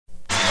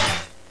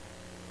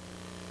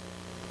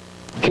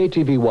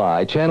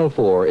KTVY Channel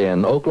 4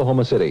 in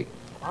Oklahoma City.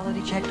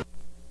 Quality check.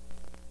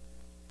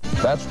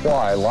 That's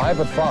why Live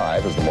at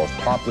 5 is the most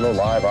popular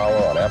live hour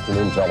on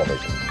afternoon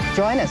television.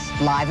 Join us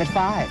live at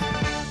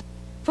 5.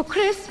 For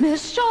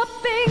Christmas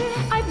shopping,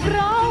 I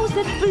browse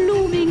at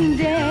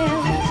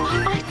Bloomingdale's.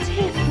 I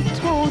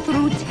tiptoe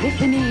through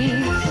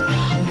Tiffany's,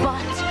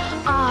 but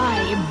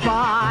I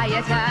buy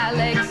at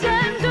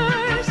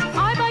Alexander's.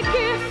 I buy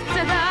gifts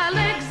at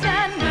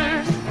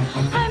Alexander's.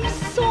 I'm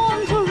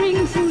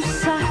sauntering through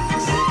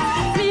Saks,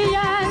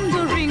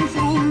 meandering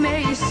through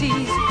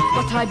Macy's,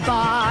 but I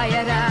buy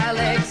at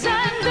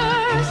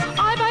Alexander's.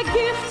 I buy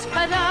gifts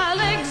at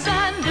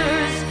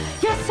Alexander's.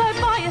 Yes, I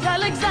buy at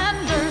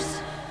Alexander's.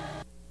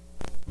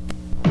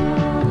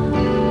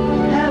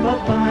 Have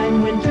a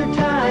fine winter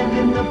time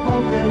in the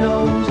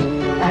Poconos,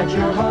 at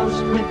your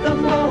host with the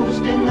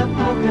most in the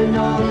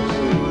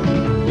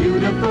Poconos.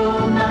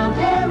 Beautiful Mount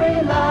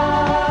Airy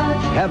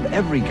Lodge. Have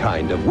every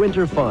kind of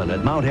winter fun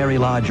at Mount Airy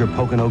Lodge or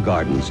Pocono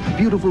Gardens.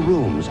 Beautiful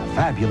rooms,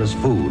 fabulous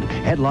food,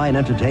 headline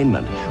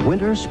entertainment.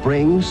 Winter,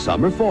 spring,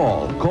 summer,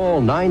 fall.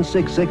 Call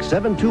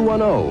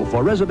 966-7210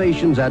 for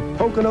reservations at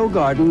Pocono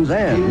Gardens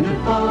and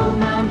Beautiful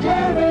Mount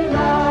Airy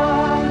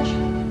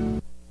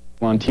Lodge.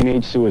 On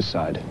teenage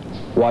suicide.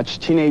 Watch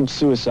Teenage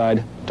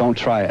Suicide, Don't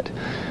Try It,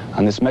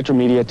 on this Metro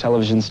Media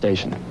television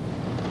station.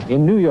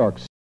 In New York